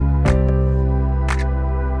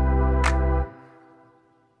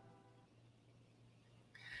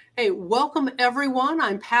Hey, welcome everyone.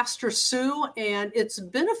 I'm Pastor Sue, and it's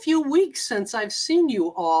been a few weeks since I've seen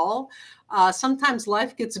you all. Sometimes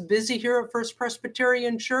life gets busy here at First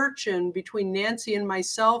Presbyterian Church, and between Nancy and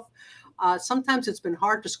myself, sometimes it's been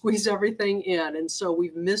hard to squeeze everything in. And so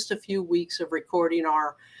we've missed a few weeks of recording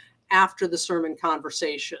our after the sermon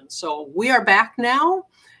conversation. So we are back now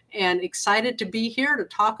and excited to be here to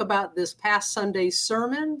talk about this past Sunday's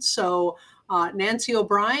sermon. So Nancy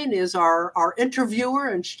O'Brien is our interviewer,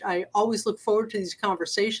 and I always look forward to these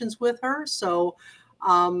conversations with her. So,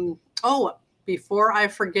 before I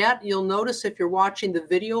forget, you'll notice if you're watching the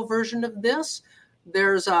video version of this,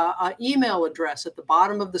 there's a email address at the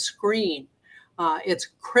bottom of the screen. It's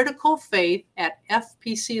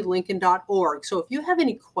criticalfaith@fpclincoln.org. So if you have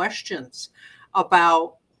any questions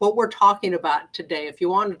about what we're talking about today, if you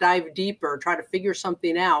want to dive deeper, try to figure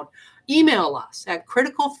something out, email us at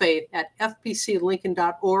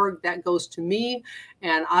criticalfaith@fpclincoln.org. That goes to me,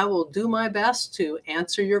 and I will do my best to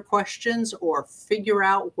answer your questions or figure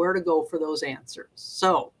out where to go for those answers.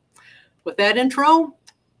 So with that intro,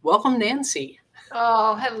 welcome, Nancy.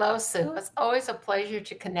 Oh, hello, Sue. It's always a pleasure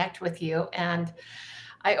to connect with you. And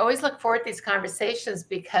I always look forward to these conversations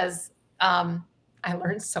because I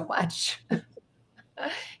learned so much.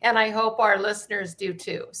 And I hope our listeners do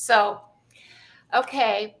too. So,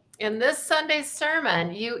 okay, in this Sunday's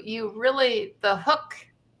sermon, you really the hook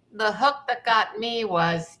that got me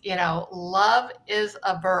was, love is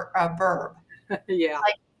a verb. Yeah.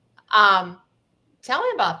 Tell me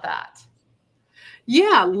about that.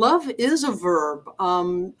 Yeah, love is a verb.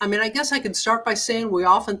 I guess I could start by saying we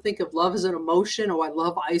often think of love as an emotion. Oh, I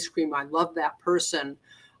love ice cream. I love that person.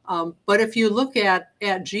 But if you look at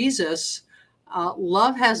Jesus,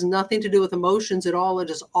 love has nothing to do with emotions at all.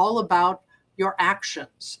 It is all about your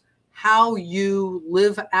actions, how you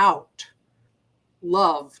live out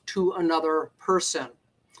love to another person.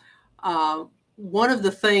 One of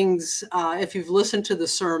the things, if you've listened to the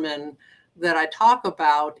sermon, that I talk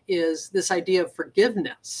about is this idea of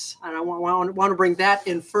forgiveness. And I want to bring that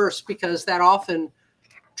in first because that often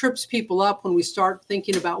trips people up when we start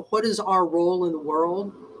thinking about what is our role in the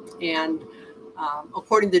world. And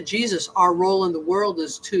according to Jesus, our role in the world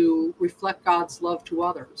is to reflect God's love to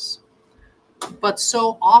others. But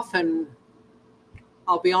so often,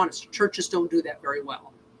 I'll be honest, churches don't do that very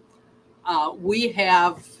well. We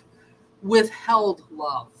have withheld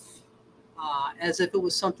love as if it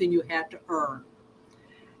was something you had to earn.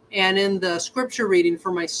 And in the scripture reading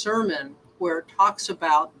for my sermon, where it talks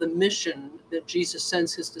about the mission that Jesus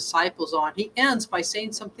sends his disciples on, he ends by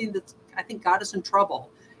saying something that I think got us in trouble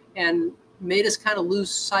and made us kind of lose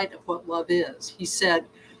sight of what love is. He said,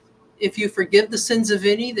 if you forgive the sins of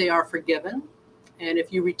any, they are forgiven. And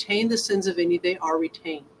if you retain the sins of any, they are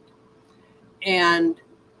retained. And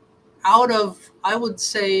out of, I would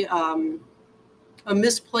say, a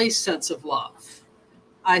misplaced sense of love,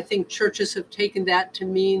 I think churches have taken that to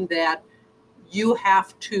mean that you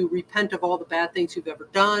have to repent of all the bad things you've ever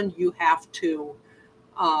done. You have to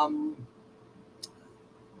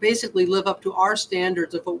basically live up to our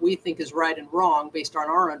standards of what we think is right and wrong based on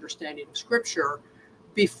our understanding of Scripture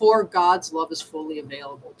before God's love is fully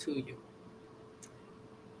available to you.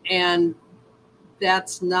 And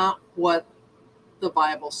that's not what the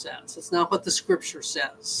Bible says. It's not what the Scripture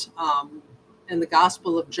says. In the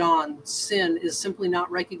Gospel of John, sin is simply not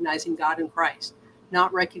recognizing God in Christ,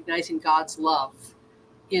 not recognizing God's love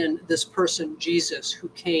in this person, Jesus, who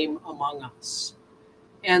came among us.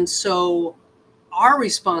 And so our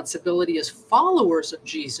responsibility as followers of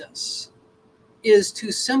Jesus is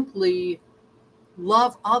to simply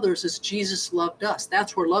love others as Jesus loved us.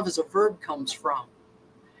 That's where love as a verb comes from.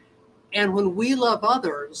 And when we love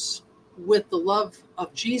others with the love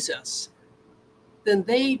of Jesus, then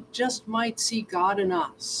they just might see God in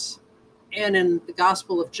us. And in the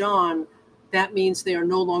Gospel of John, that means they are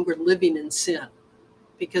no longer living in sin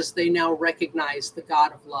because they now recognize the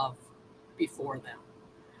God of love before them.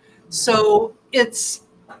 So that's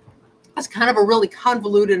kind of a really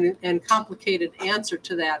convoluted and complicated answer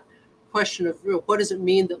to that question of what does it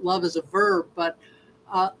mean that love is a verb? But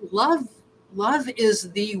love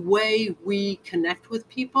is the way we connect with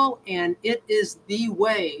people, and it is the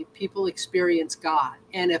way people experience God.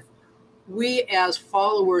 And if we as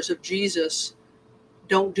followers of Jesus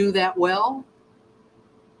don't do that well,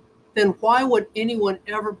 then why would anyone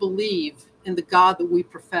ever believe in the God that we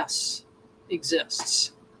profess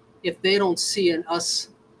exists if they don't see in us,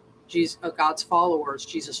 God's followers,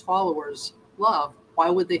 Jesus' followers, love? Why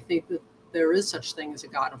would they think that there is such thing as a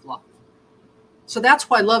God of love? So that's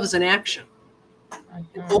why love is an action.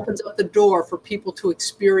 It opens up the door for people to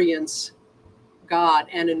experience God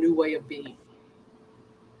and a new way of being.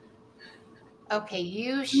 Okay,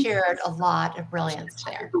 you shared a lot of brilliance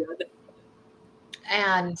there.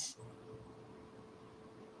 And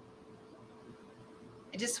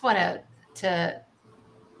I just want to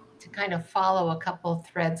kind of follow a couple of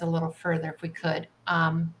threads a little further if we could.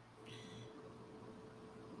 At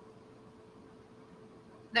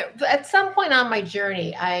some point on my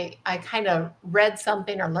journey, I kind of read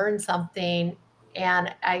something or learned something,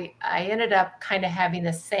 and I ended up kind of having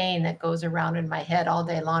a saying that goes around in my head all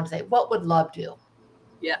day long to say, what would love do?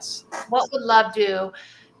 Yes. What would love do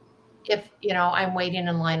if, I'm waiting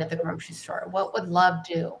in line at the grocery store? What would love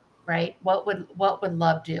do? Right? What would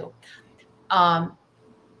love do? Um,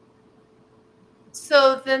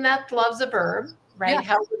 so then that love's a verb, Yeah. right?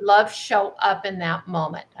 How would love show up in that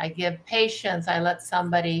moment? I give patience. I let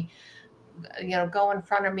somebody, go in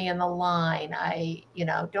front of me in the line. I,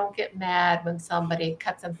 don't get mad when somebody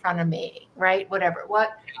cuts in front of me, right? Whatever.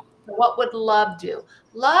 What would love do?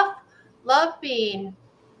 Love being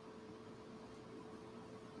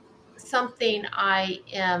something I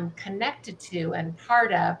am connected to and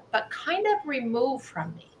part of, but kind of removed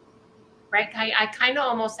from me, right? I kind of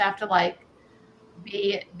almost have to like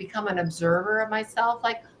become an observer of myself.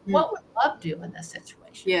 Like, Mm. what would love do in this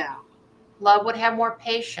situation? Yeah. Love would have more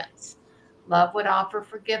patience. Love would offer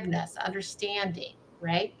forgiveness, understanding,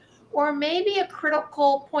 right? Or maybe a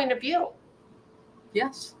critical point of view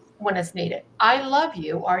Yes. when it's needed. I love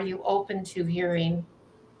you. Are you open to hearing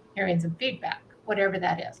some feedback, whatever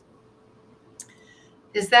that is?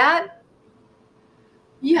 Is that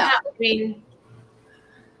Yeah. how, I mean,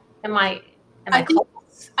 am I am I I think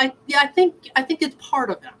close? I think it's part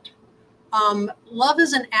of it. Love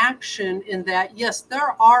is an action in that, yes,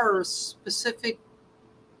 there are specific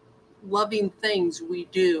loving things we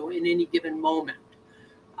do in any given moment.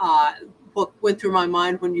 Uh, what went through my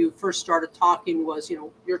mind when you first started talking was,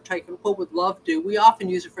 you're taking what would love do. We often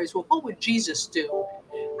use the phrase, well, what would Jesus do?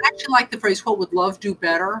 I actually like the phrase, what would love do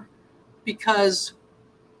better? Because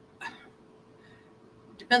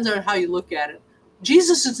it depends on how you look at it.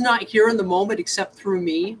 Jesus is not here in the moment except through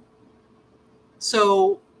me.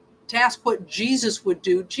 So to ask what Jesus would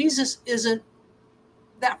do, Jesus isn't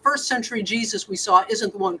that first century Jesus we saw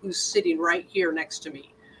isn't the one who's sitting right here next to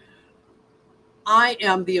me. I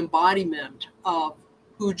am the embodiment of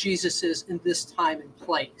who Jesus is in this time and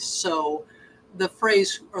place. So the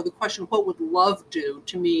phrase or the question, what would love do,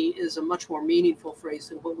 to me is a much more meaningful phrase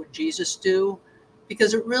than what would Jesus do?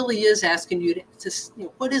 Because it really is asking you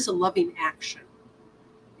what is a loving action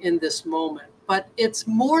in this moment? But it's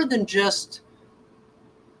more than just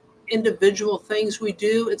individual things we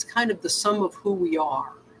do, it's kind of the sum of who we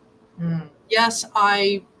are. Mm. Yes,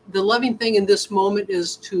 the loving thing in this moment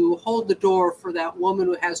is to hold the door for that woman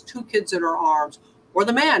who has two kids in her arms, or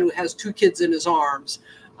the man who has two kids in his arms,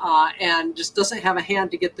 and just doesn't have a hand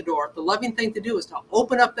to get the door. The loving thing to do is to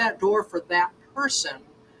open up that door for that person.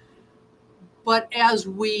 But as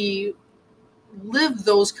we live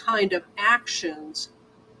those kind of actions,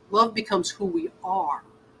 love becomes who we are.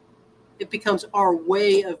 It becomes our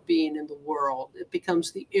way of being in the world. It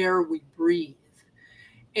becomes the air we breathe.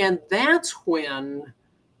 And that's when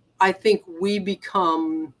I think we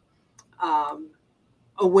become um,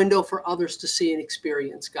 a window for others to see and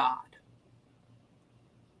experience God.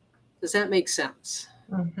 Does that make sense?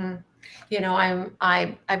 Hmm.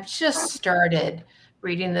 I've just started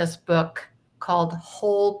reading this book called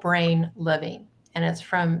Whole Brain Living, and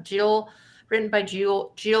it's written by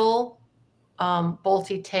Jill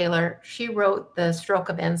Bolte Taylor. She wrote The Stroke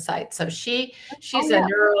of Insight. So Oh, she's a yeah.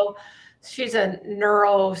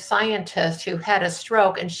 neuroscientist who had a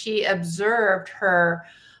stroke, and she observed her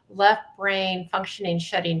left brain functioning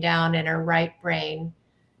shutting down and her right brain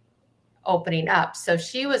opening up. So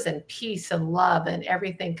she was in peace and love and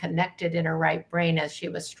everything connected in her right brain as she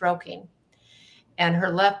was stroking. And her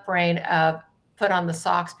left brain put on the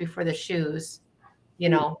socks before the shoes, you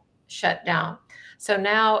Mm. know, shut down. So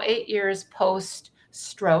now, 8 years post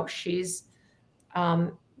stroke, she's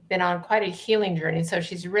um, been on quite a healing journey. So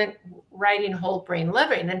she's writing Whole Brain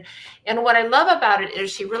Living. And what I love about it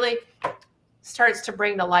is she really starts to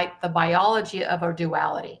bring to light the biology of our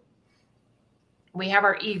duality. We have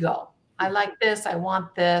our ego. I like this. I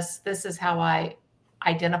want this. This is how I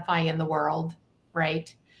identify in the world,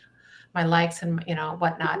 right? My likes and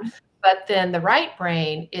whatnot. But then the right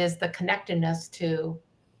brain is the connectedness to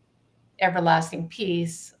everlasting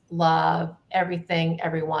peace, love, everything,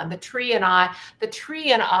 everyone. The tree and I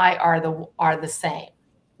are the same,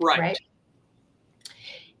 Right. right?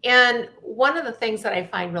 And one of the things that I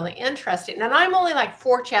find really interesting, and I'm only like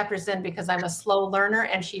 4 chapters in because I'm a slow learner,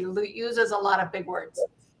 and she uses a lot of big words.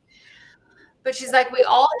 But she's like, we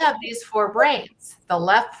all have these four brains: the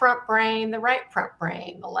left front brain, the right front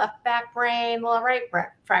brain, the left back brain, the right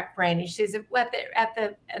front brain. And she's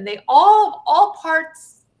and they all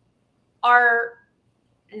parts are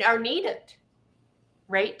needed,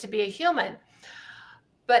 right, to be a human.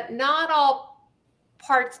 But not all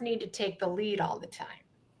parts need to take the lead all the time.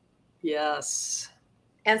 Yes.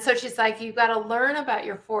 And so she's like, you've got to learn about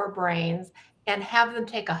your four brains and have them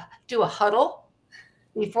do a huddle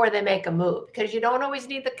before they make a move, because you don't always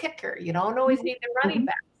need the kicker. You don't always need the running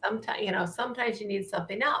back. Sometimes you need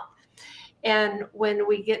something else. And when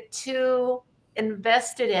we get too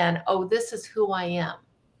invested in, oh, this is who I am.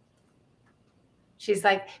 She's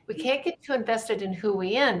like, we can't get too invested in who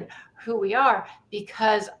we are,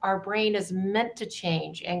 because our brain is meant to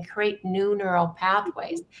change and create new neural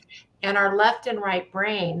pathways. And our left and right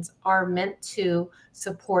brains are meant to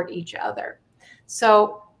support each other.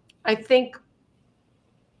 So I think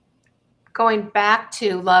going back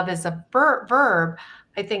to love as a verb,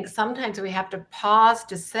 I think sometimes we have to pause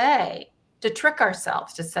to trick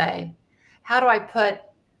ourselves to say, how do I put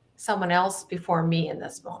someone else before me in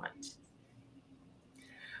this moment?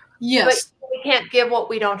 Yes. But we can't give what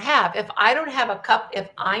we don't have. If I don't have a cup, if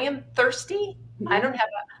I am thirsty, I don't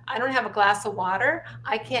have a glass of water,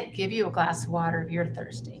 I can't give you a glass of water if you're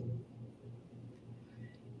thirsty.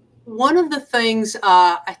 One of the things,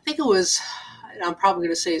 I think it was, I'm probably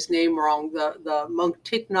going to say his name wrong, the monk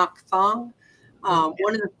Thich Nhat Hanh.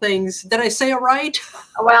 One of the things, did I say it right?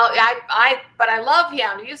 Well, but I love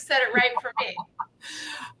him. You said it right for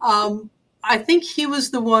me. I think he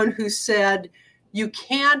was the one who said, you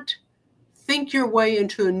can't think your way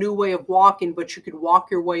into a new way of walking, but you could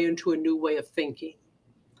walk your way into a new way of thinking.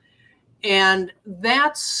 And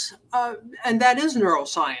that is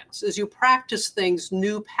neuroscience. As you practice things,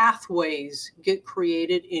 new pathways get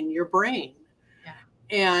created in your brain. Yeah.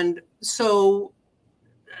 And so,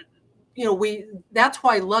 that's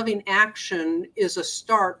why loving action is a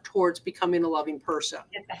start towards becoming a loving person.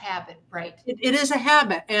 It's a habit, right? It is a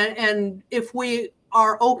habit. And if we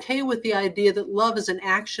are okay with the idea that love is an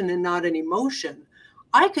action and not an emotion,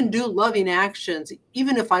 I can do loving actions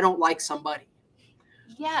even if I don't like somebody.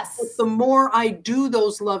 Yes. But the more I do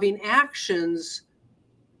those loving actions,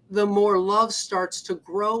 the more love starts to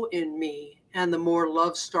grow in me and the more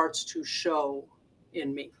love starts to show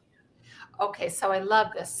in me. Okay, so I love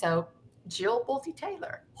this. So Jill Bolte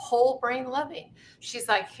Taylor, whole brain loving. She's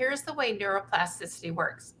like, here's the way neuroplasticity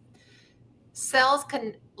works. Cells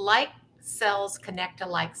connect to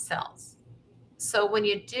like cells. So when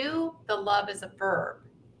you do the love as a verb,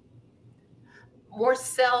 more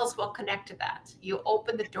cells will connect to that. You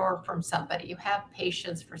open the door from somebody. You have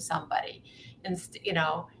patience for somebody, and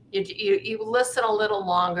you listen a little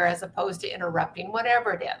longer as opposed to interrupting,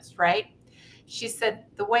 whatever it is, right? She said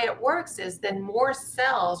the way it works is then more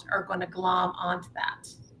cells are going to glom onto that,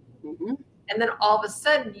 and then all of a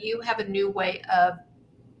sudden you have a new way of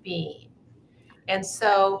being. And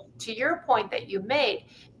so, to your point that you made,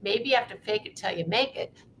 maybe you have to fake it till you make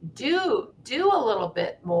it. Do a little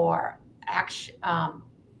bit more action,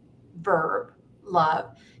 verb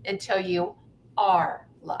love, until you are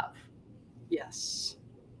love. Yes,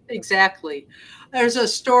 exactly. There's a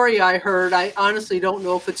story I heard. I honestly don't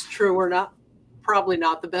know if it's true or not. Probably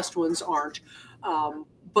not. The best ones aren't.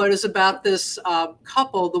 But it's about this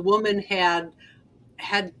couple. The woman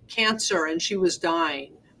had cancer and she was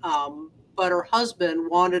dying. But her husband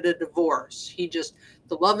wanted a divorce.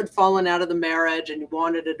 The love had fallen out of the marriage and he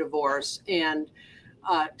wanted a divorce. And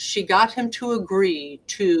she got him to agree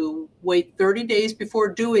to wait 30 days before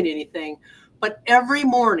doing anything. But every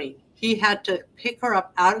morning he had to pick her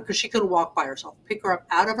up because she couldn't walk by herself, pick her up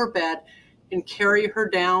out of her bed and carry her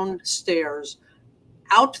downstairs,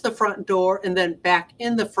 out to the front door, and then back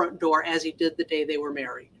in the front door as he did the day they were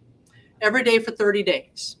married. Every day for 30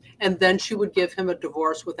 days. And then she would give him a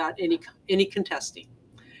divorce without any contesting.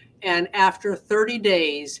 And after 30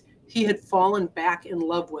 days, he had fallen back in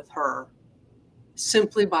love with her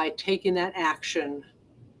simply by taking that action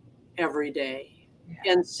every day.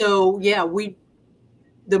 Yeah. And so,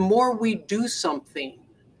 the more we do something,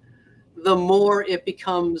 the more it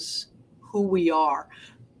becomes who we are,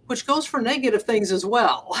 which goes for negative things as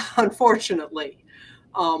well, unfortunately.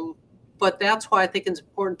 But that's why I think it's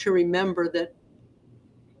important to remember that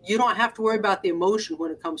you don't have to worry about the emotion when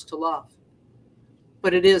it comes to love.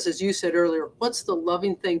 But it is, as you said earlier, what's the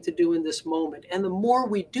loving thing to do in this moment? And the more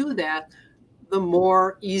we do that, the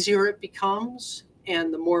more easier it becomes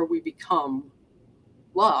and the more we become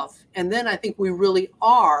love. And then I think we really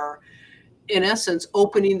are, in essence,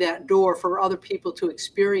 opening that door for other people to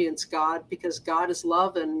experience God, because God is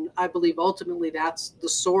love. And I believe ultimately that's the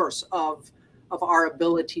source of of our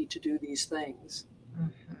ability to do these things.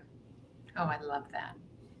 Mhm. Oh, I love that.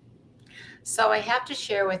 So I have to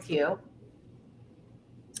share with you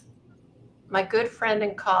my good friend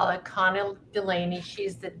in college, Connie Delaney.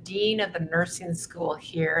 She's the dean of the nursing school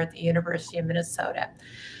here at the University of Minnesota.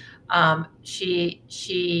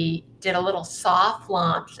 She did a little soft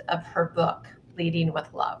launch of her book, Leading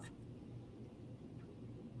with Love,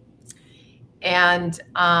 and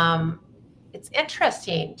it's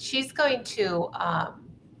interesting. She's going to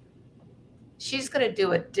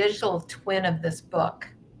do a digital twin of this book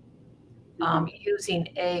Mm-hmm. using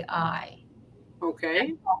AI.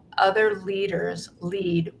 Okay. Other leaders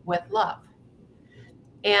lead with love.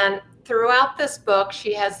 And throughout this book,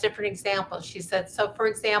 she has different examples. She said, so for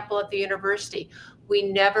example, at the university, we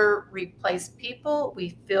never replace people,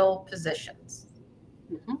 we fill positions.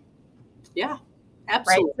 Mm-hmm. Yeah, Right.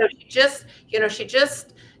 absolutely. So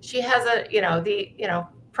she has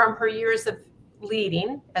from her years of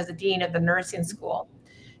leading as a dean of the nursing school,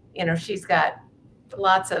 she's got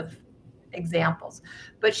lots of examples.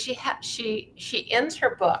 But she ends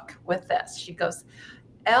her book with this. She goes,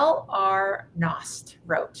 L.R. Nost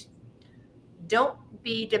wrote, "Don't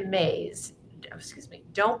be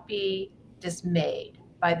don't be dismayed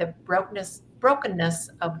by the brokenness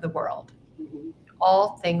of the world. Mm-hmm.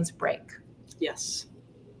 All things break. Yes,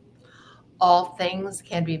 All things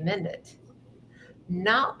can be mended,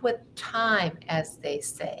 not with time, as they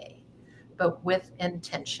say, but with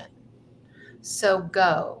intention. So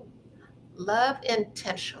go, love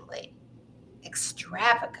intentionally,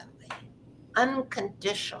 extravagantly,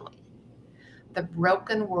 unconditionally. The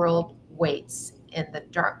broken world waits in the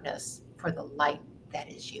darkness for the light that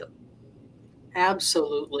is you."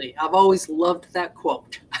 absolutely. I've always loved that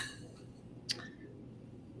quote.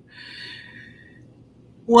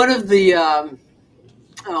 One of the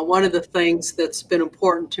one of the things that's been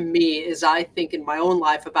important to me is I think in my own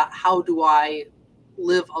life about how do I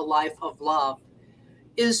live a life of love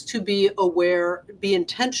is to be aware, be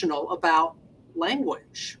intentional about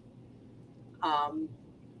language. Um,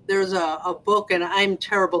 there's a book, and I'm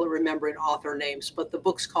terrible at remembering author names, but the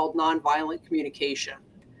book's called Nonviolent Communication.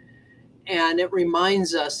 And it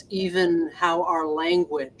reminds us even how our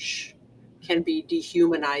language can be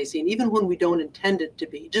dehumanizing, even when we don't intend it to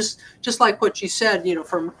be. Just like what you said,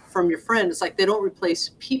 from your friend, it's like they don't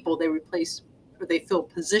replace people, they replace or they fill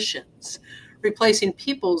positions. Replacing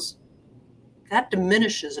people's that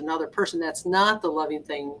diminishes another person. That's not the loving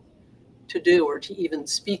thing to do or to even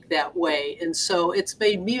speak that way. And so it's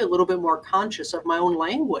made me a little bit more conscious of my own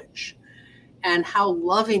language and how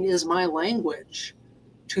loving is my language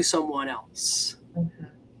to someone else. Mhm.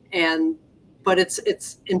 And but it's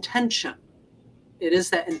intention. It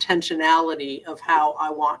is that intentionality of how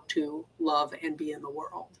I want to love and be in the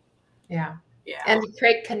world. Yeah. Yeah. And to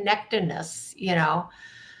create connectedness,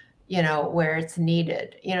 where it's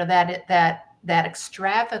needed, that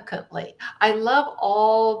extravagantly. I love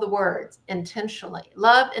all the words intentionally,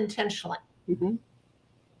 love intentionally, Mm-hmm.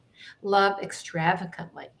 love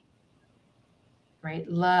extravagantly, right?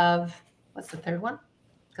 Love, what's the third one?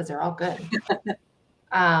 Because they're all good.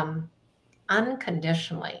 Um,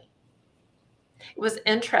 Unconditionally. It was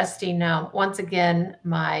interesting. Once again,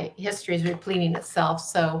 my history is repeating itself.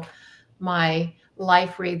 So my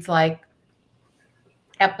life reads like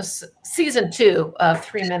season 2 of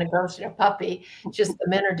 3 Men Ago a Puppy. Just the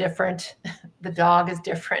men are different, the dog is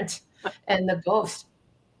different, and the ghost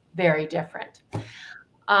very different.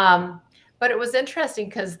 Um, but it was interesting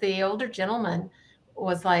because the older gentleman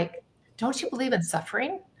was like, "Don't you believe in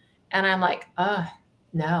suffering?" And I'm like,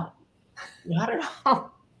 no, not at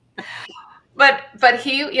all." But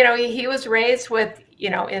he was raised with,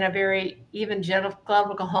 in a very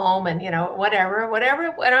evangelical home, and whatever. And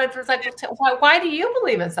it was like, well, why do you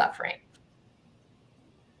believe in suffering?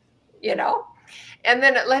 You know, and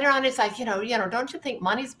then later on, it's like, don't you think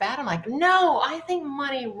money's bad? I'm like, no, I think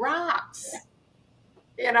money rocks.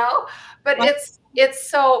 You know, but But it's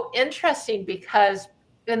so interesting because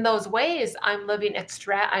in those ways, I'm loving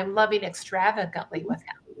extravagantly with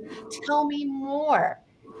him. Tell me more.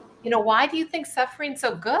 Why do you think suffering's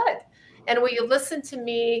so good? And will you listen to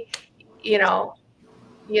me, you know,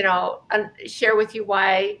 and share with you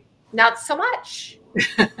why not so much?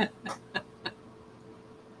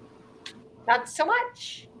 Not so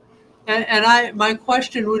much. my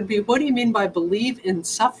question would be, what do you mean by believe in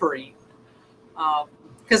suffering?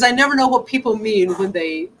 Because I never know what people mean when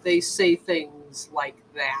they say things like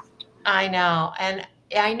that. I know. And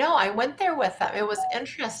I know I went there with him. It was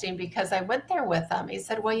interesting because I went there with him. He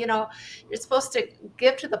said, well, you're supposed to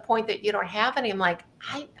give to the point that you don't have any. I'm like,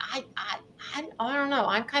 I don't know.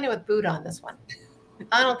 I'm kind of with Buddha on this one.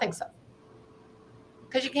 I don't think so.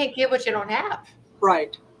 because you can't give what you don't have.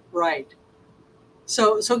 Right, right.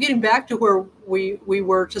 So getting back to where we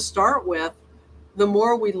were to start with, the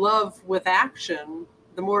more we love with action,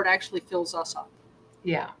 the more it actually fills us up.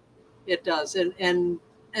 Yeah. It does. And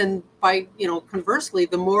by, conversely,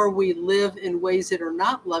 the more we live in ways that are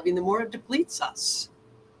not loving, the more it depletes us.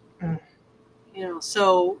 Mm.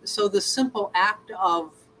 So the simple act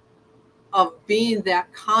of being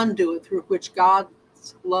that conduit through which God's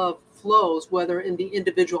love flows, whether in the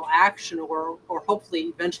individual action or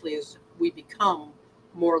hopefully eventually as we become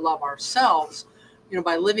more love ourselves,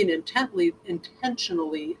 by living intentionally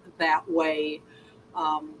that way,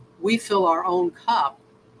 we fill our own cup,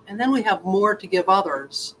 and then we have more to give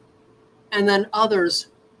others, and then others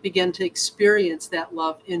begin to experience that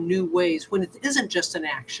love in new ways when it isn't just an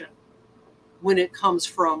action, when it comes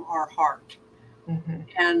from our heart. Mm-hmm.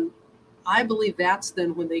 And I believe that's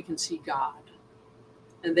then when they can see God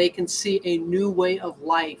and they can see a new way of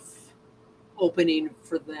life opening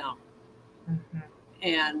for them. Mm-hmm.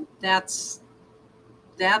 And that's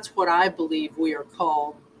what I believe we are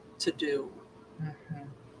called to do. Mm-hmm.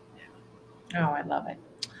 Oh, I love it.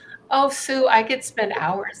 Oh, Sue, I could spend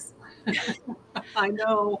hours I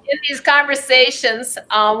know. in these conversations.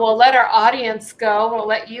 We'll let our audience go. We'll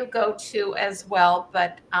let you go too as well.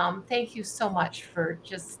 But thank you so much for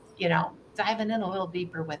just, diving in a little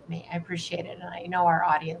deeper with me. I appreciate it. And I know our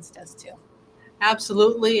audience does too.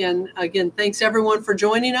 Absolutely. And again, thanks everyone for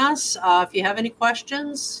joining us. If you have any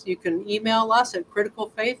questions, you can email us at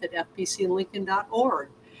criticalfaith@fpclincoln.org.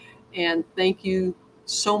 And thank you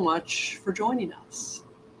so much for joining us.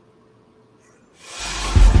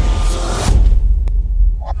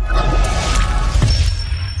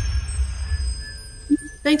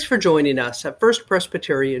 Thanks for joining us at First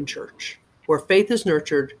Presbyterian Church, where faith is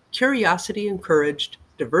nurtured, curiosity encouraged,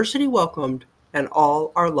 diversity welcomed, and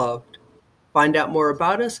all are loved. Find out more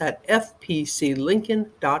about us at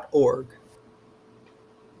fpclincoln.org.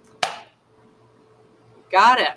 Got it.